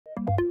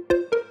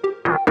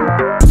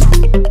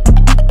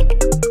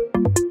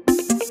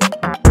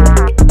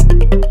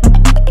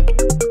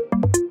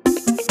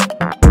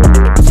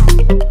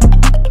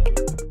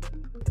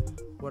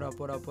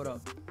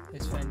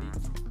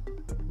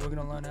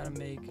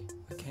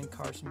a Ken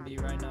Carson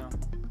beat right now.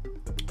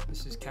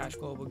 This is Cash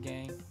Global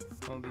Gang.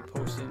 I'm gonna be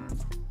posting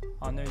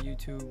on their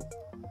YouTube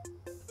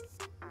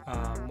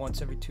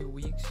once every 2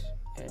 weeks,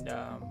 and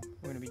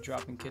we're gonna be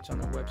dropping kits on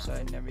their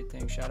website and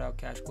everything. Shout out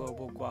Cash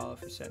Global, Guala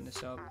for setting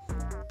this up.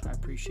 I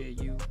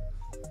appreciate you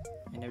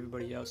and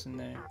everybody else in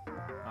there.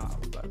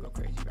 We about to go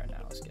crazy right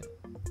now. Let's get it.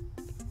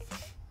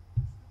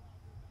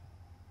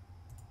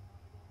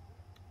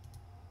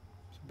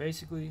 So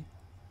basically,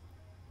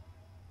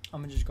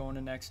 I'm gonna just go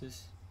into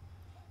Nexus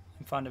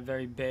and find a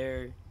very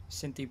bare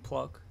synthy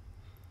pluck,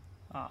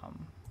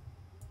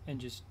 and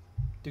just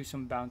do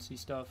some bouncy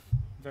stuff.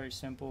 Very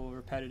simple,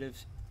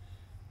 repetitive,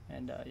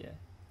 and yeah,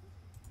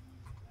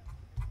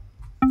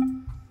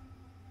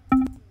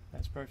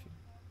 that's perfect.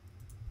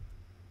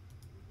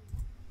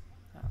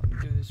 Let me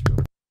do this real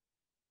quick.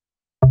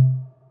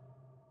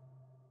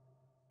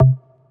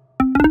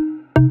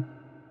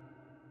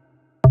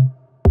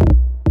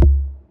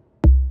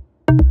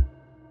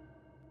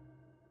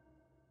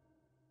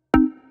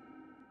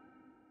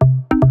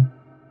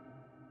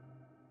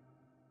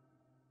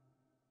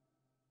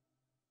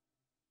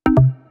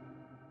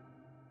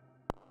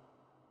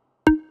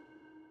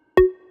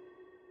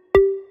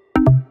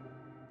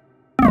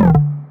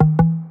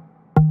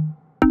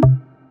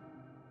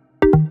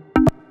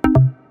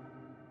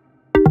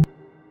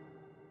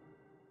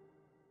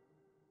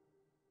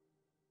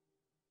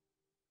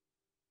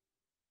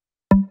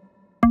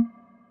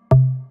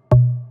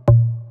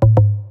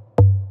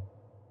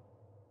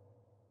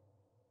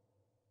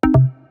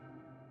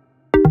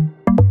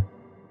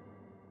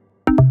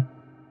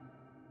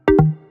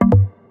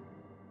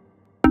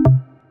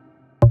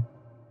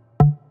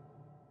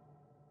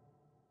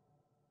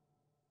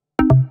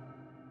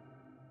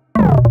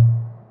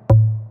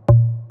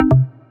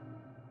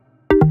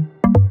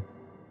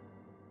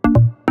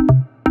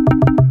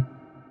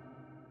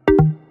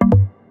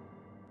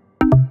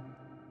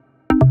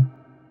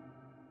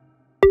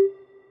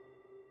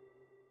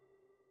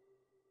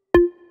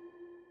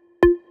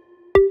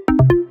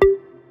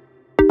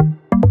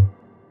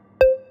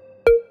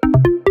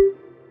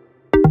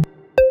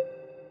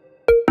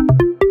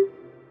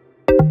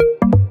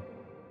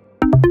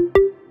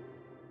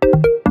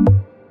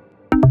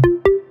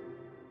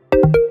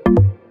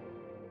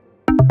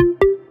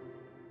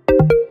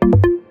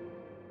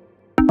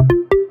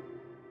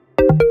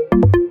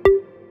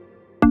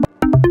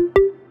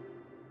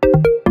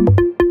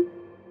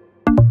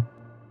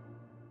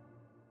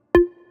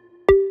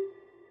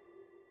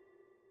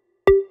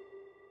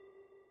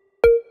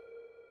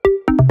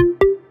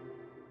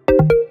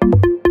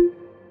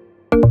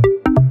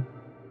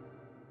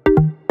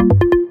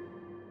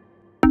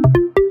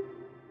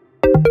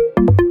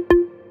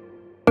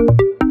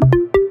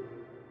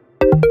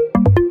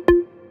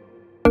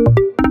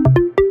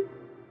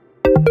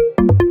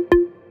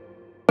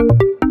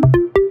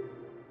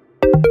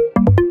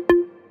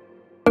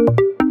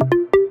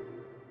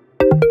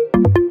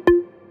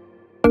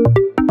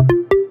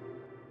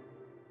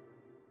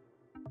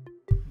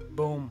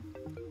 Boom,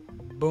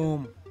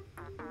 boom.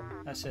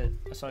 That's it.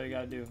 That's all you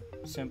gotta do.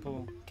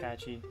 Simple,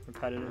 catchy,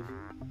 repetitive.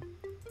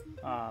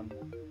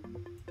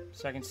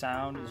 Second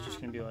sound is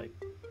just gonna be like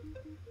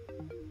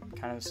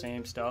kind of the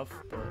same stuff,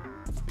 but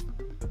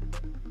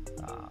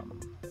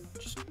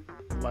just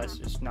less.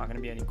 It's not gonna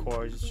be any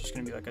chords. It's just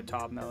gonna be like a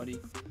top melody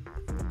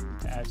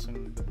to add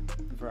some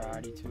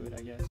variety to it,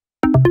 I guess.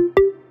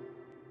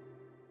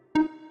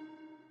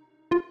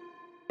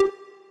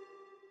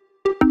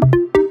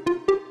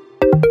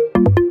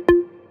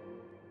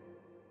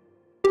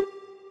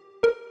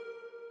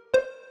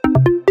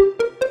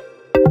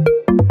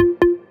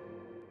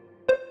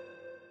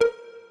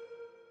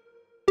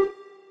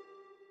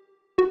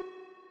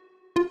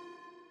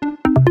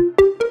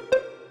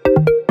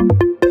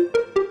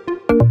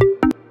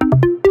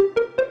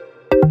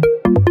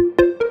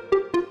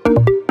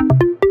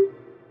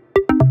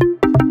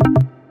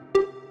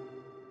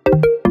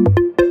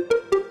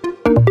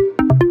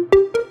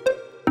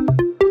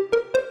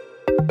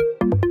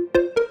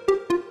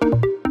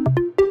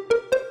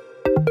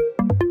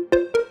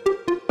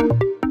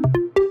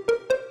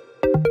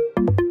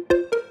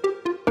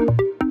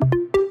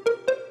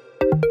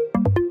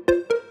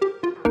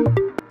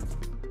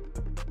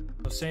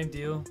 Same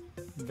deal,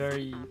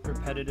 very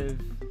repetitive,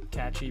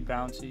 catchy,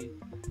 bouncy.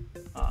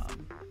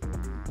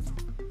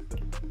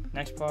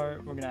 Next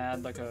part, we're gonna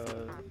add like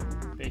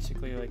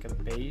basically like a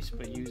bass,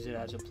 but use it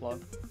as a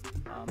plug.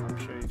 I'm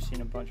sure you've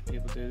seen a bunch of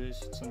people do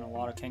this. It's in a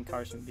lot of Ken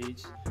Carson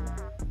beats.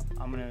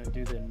 I'm gonna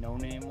do the no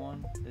name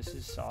one. This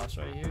is Sauce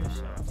right here,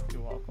 so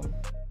you're welcome.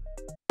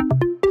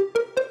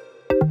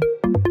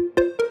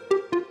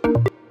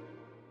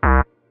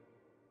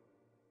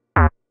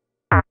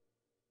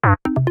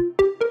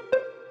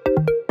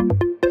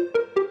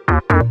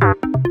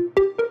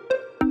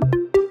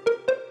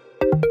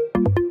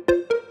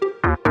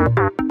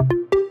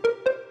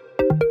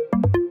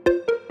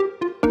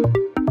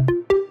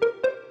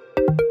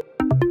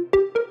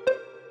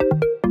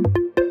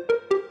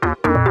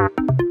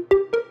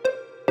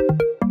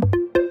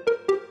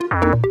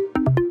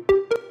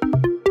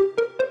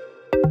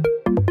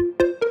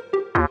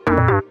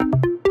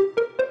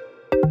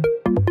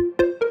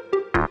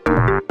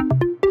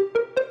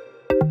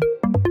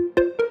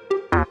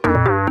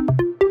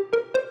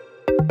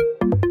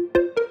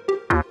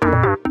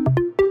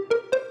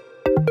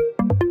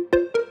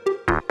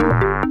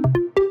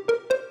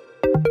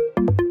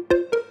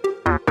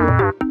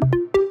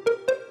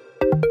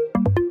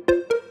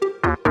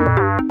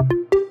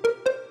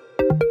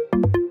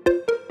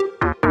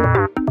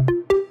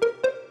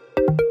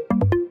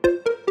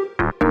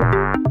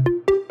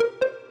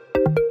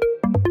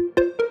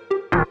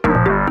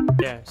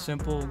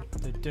 Simple.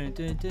 He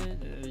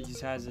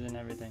just has it in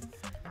everything.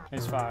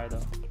 It's fire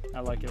though.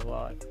 I like it a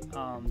lot.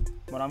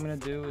 What I'm gonna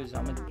do is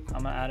I'm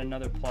gonna add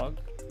another plug.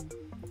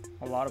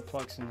 A lot of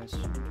plugs in this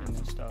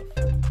stuff.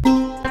 But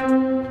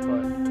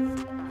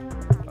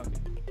fuck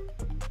it.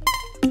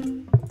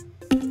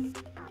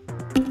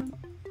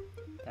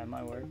 That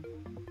might work.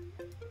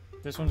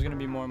 This one's gonna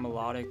be more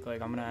melodic.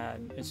 Like I'm gonna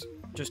add, it's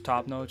just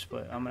top notes,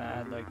 but I'm gonna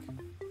add like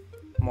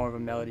more of a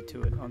melody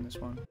to it on this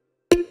one.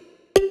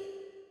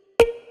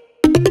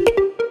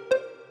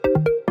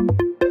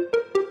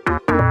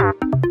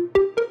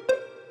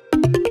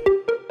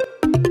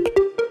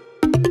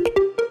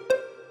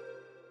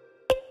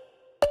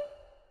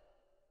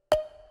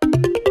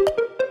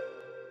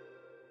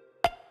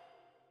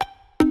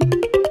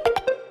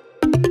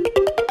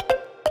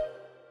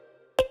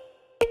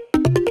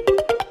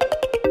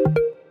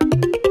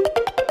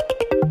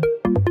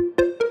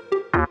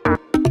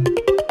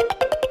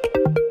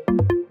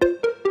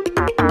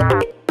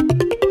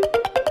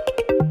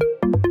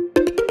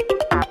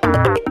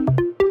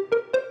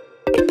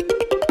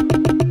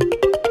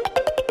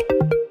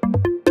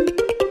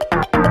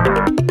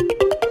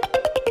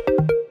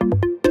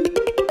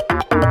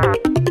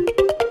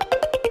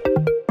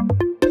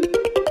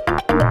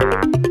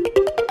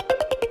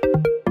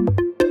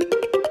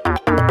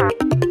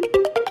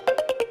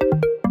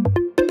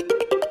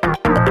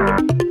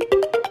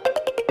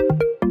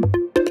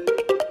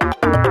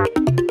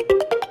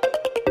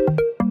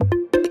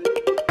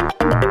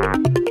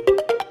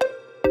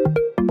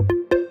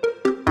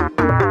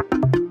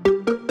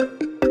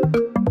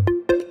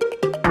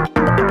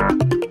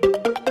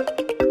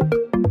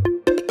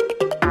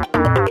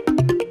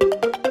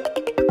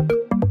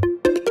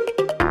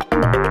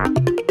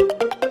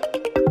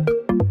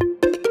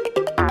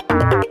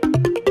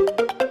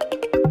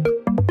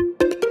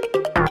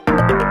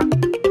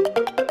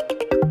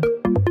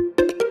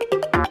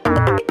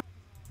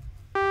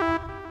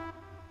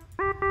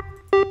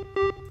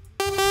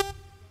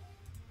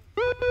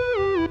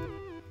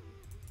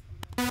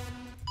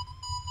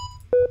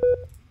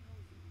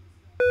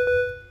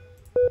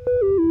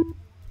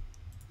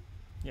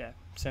 Yeah,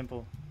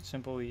 simple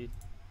lead.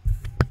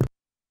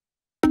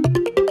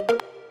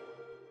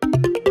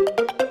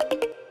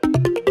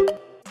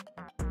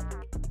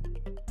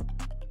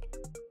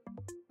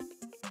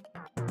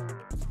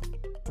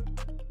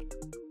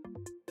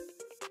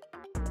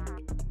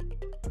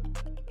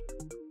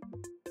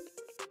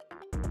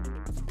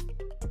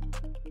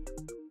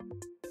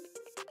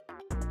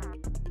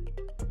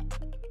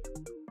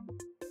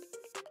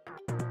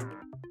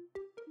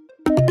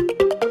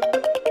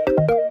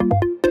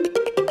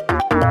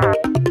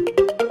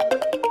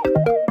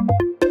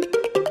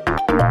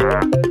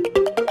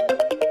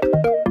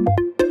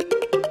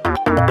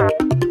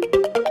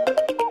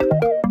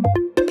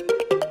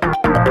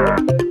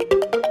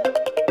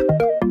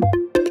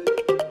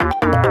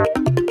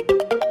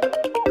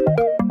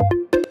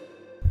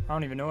 I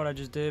don't even know what I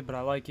just did, but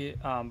I like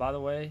it. By the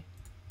way,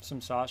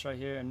 some sauce right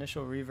here.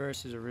 Initial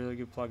Reverse is a really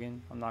good plugin.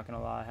 I'm not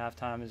gonna lie.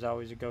 Halftime is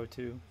always a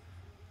go-to.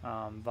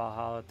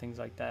 Valhalla, things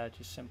like that,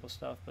 just simple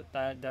stuff. But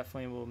that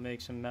definitely will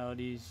make some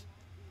melodies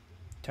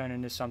turn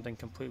into something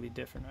completely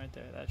different right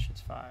there. That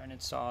shit's fire, and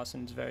it's sauce,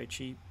 and it's very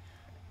cheap.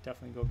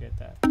 Definitely go get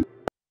that.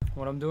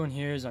 What I'm doing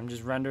here is I'm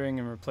just rendering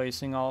and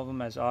replacing all of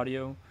them as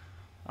audio.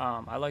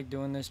 I like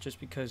doing this just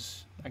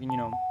because I can,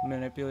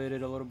 manipulate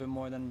it a little bit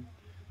more than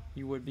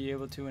you would be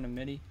able to in a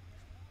MIDI.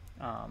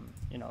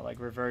 Like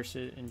reverse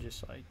it and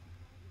just like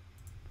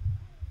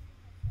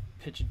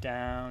pitch it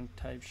down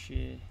type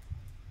shit.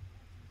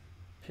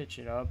 Pitch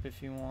it up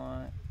if you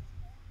want.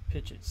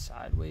 Pitch it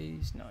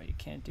sideways. No, you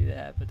can't do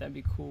that, but that'd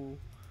be cool.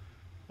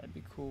 That'd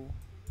be cool.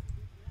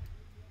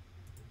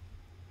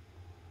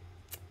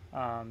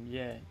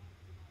 Yeah.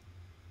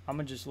 I'm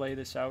gonna just lay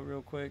this out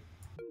real quick.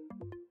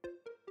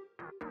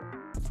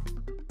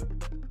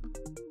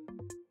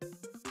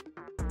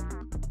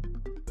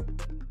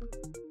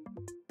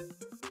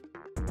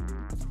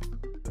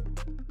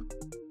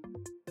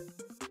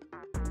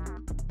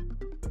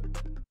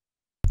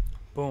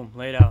 Boom,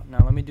 laid out. Now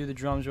let me do the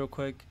drums real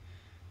quick,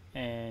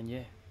 and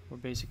yeah, we're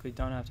basically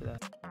done after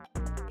that.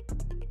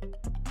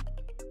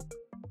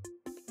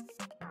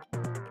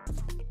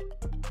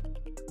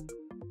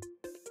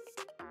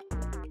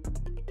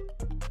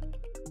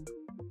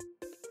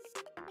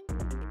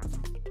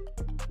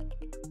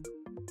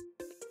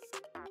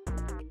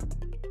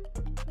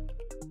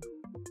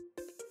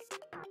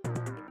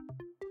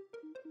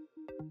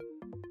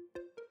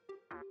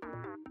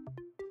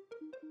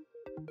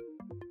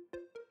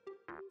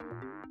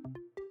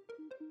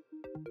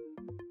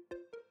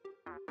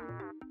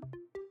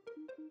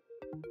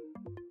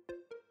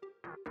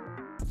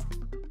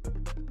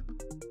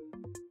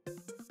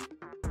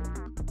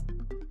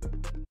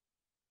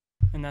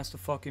 And that's the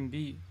fucking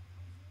beat.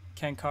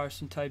 Ken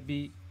Carson type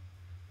beat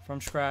from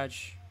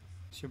scratch.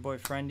 It's your boy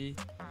Fendii.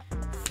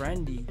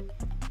 Fendii,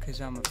 cause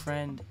I'm a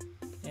friend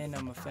and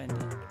I'm a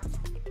Fendii.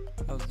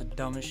 That was the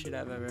dumbest shit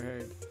I've ever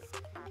heard.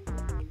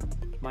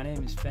 My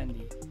name is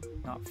Fendii,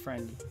 not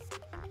Fendii.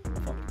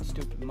 Fucking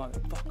stupid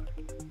motherfucker.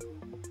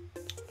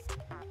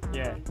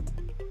 Yeah,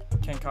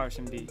 Ken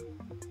Carson beat.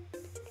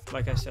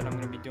 Like I said, I'm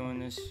going to be doing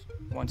this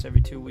once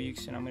every 2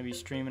 weeks, and I'm going to be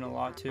streaming a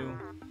lot too.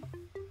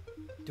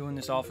 Doing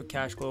this all for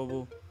Cash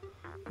Global.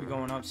 We're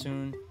going up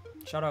soon.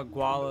 Shout out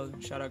Guala,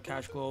 shout out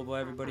Cash Global,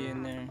 everybody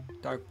in there.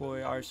 Dark Boy,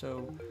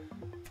 Arso,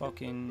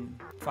 fucking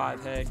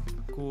Five Head,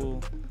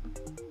 Cool.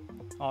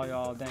 All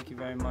y'all, thank you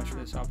very much for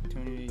this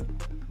opportunity.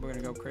 We're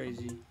gonna go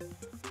crazy.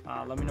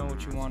 Let me know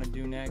what you want to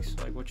do next,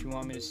 like what you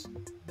want me to,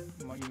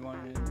 what you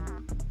want to.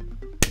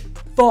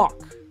 Fuck.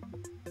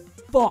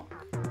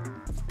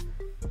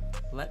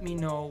 Let me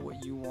know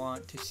what you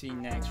want to see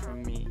next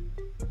from me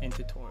in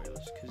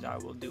tutorials, because I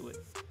will do it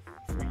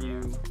for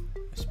you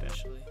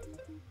especially.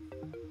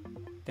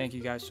 Thank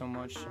you guys so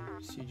much.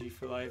 CG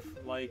for life.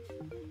 Like,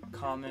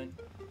 comment.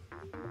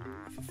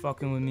 If you're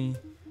fucking with me,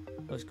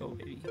 let's go,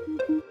 baby.